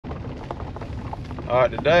Alright,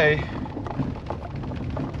 today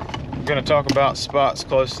we're going to talk about spots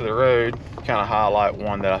close to the road, kind of highlight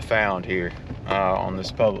one that I found here on this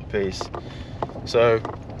public piece. So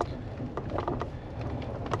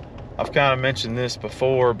I've kind of mentioned this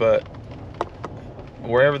before, but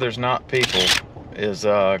wherever there's not people is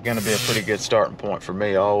going to be a pretty good starting point for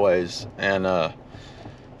me always. And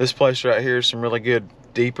this place right here is some really good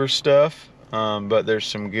deeper stuff, but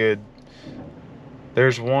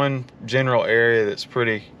there's one general area that's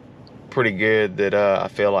pretty good that I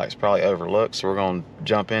feel like is probably overlooked, so we're going to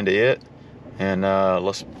jump into it and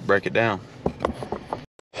let's break it down.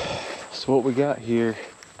 So what we got here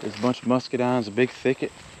is a bunch of muscadines, a big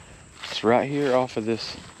thicket. It's right here off of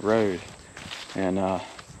this road, and a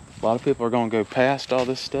lot of people are going to go past all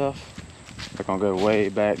this stuff. They're going to go way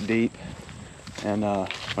back deep, and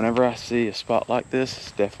whenever I see a spot like this,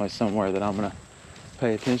 it's definitely somewhere that I'm going to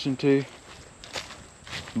pay attention to,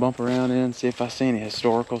 bump around in, see if I see any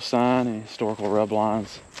historical sign, any historical rub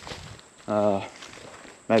lines,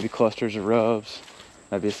 maybe clusters of rubs,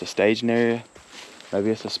 maybe it's a staging area, maybe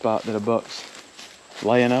it's a spot that a buck's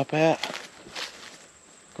laying up at.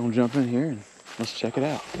 Gonna jump in here and let's check it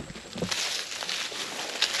out.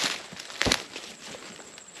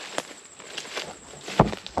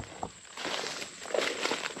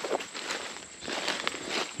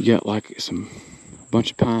 You got like a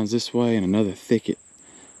bunch of pines this way and another thicket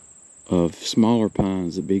of smaller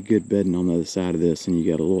pines that'd be good bedding on the other side of this, and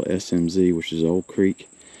you got a little SMZ, which is an old creek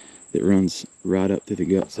that runs right up through the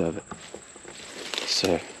guts of it.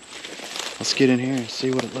 So let's get in here and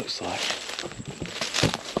see what it looks like.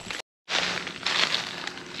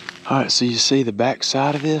 Alright, so you see the back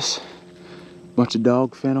side of this, bunch of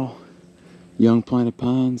dog fennel, young planted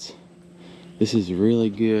pines. This is really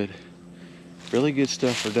good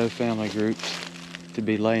stuff for doe family groups to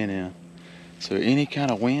be laying in. So any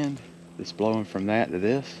kind of wind that's blowing from that to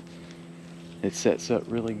this, it sets up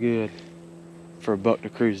really good for a buck to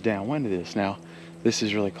cruise downwind of this. Now, this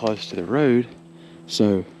is really close to the road,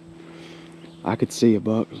 so I could see a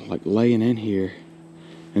buck like laying in here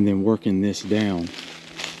and then working this down,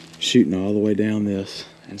 shooting all the way down this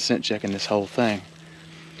and scent checking this whole thing.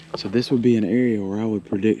 So this would be an area where I would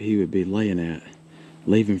predict he would be laying at,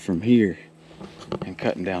 leaving from here and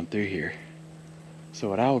cutting down through here. So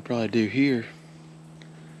what I would probably do here,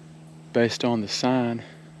 based on the sign,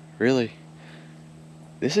 really,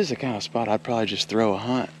 this is the kind of spot I'd probably just throw a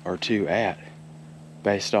hunt or two at,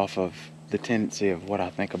 based off of the tendency of what I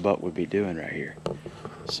think a buck would be doing right here.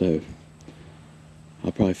 So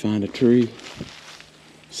I'll probably find a tree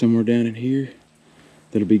somewhere down in here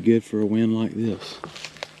that'll be good for a wind like this.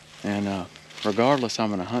 And regardless, I'm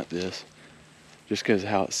gonna hunt this just because of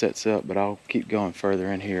how it sets up, but I'll keep going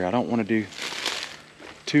further in here. I don't want to do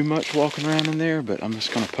too much walking around in there, but I'm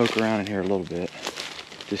just gonna poke around in here a little bit,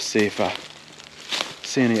 just see if I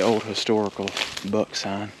see any old historical buck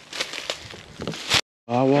sign.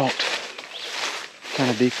 I walked kind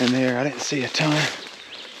of deep in there. I didn't see a ton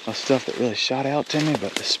of stuff that really shot out to me,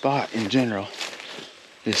 but the spot in general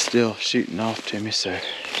is still shooting off to me. So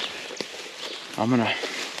I'm gonna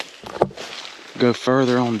go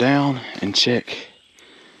further on down and check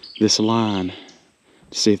this line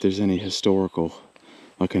to see if there's any historical,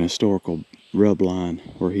 like an historical rub line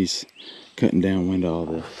where he's cutting downwind of all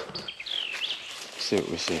this. See what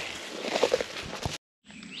we see.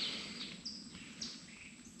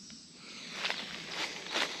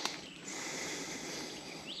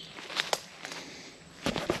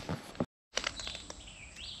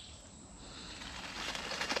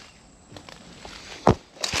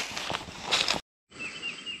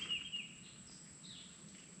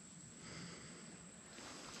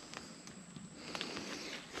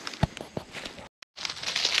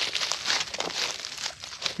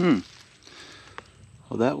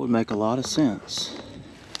 Well, that would make a lot of sense.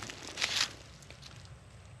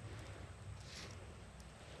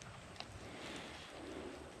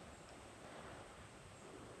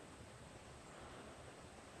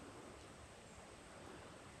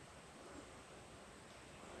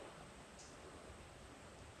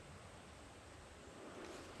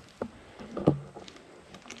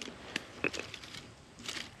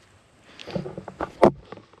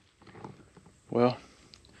 Well,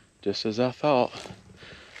 just as I thought,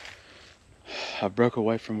 I broke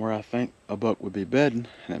away from where I think a buck would be bedding,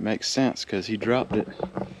 and it makes sense because he dropped it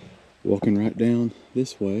walking right down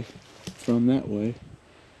this way from that way.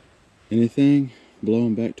 Anything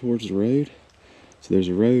blowing back towards the road. So there's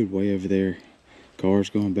a road way over there, cars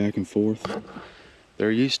going back and forth. They're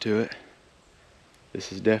used to it.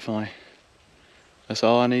 This is definitely, that's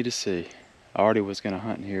all I need to see. I already was going to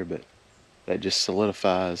hunt in here, but that just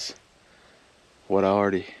solidifies what I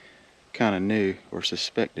already kind of knew or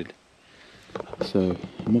suspected. So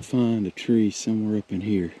I'm gonna find a tree somewhere up in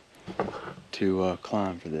here to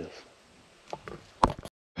climb for this.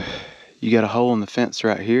 You got a hole in the fence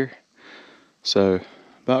right here. So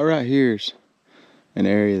about right here's an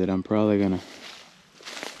area that I'm probably gonna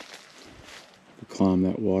climb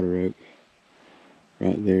that water oak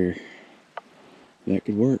right there. That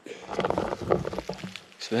could work.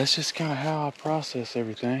 So that's just kind of how I process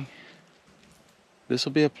everything. This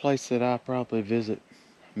will be a place that I probably visit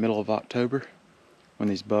middle of October when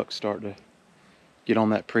these bucks start to get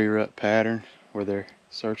on that pre-rut pattern where they're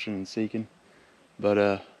searching and seeking.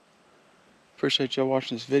 But appreciate y'all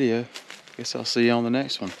watching this video. Guess I'll see you on the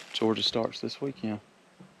next one. Georgia starts this weekend.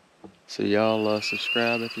 So y'all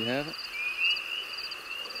subscribe if you haven't.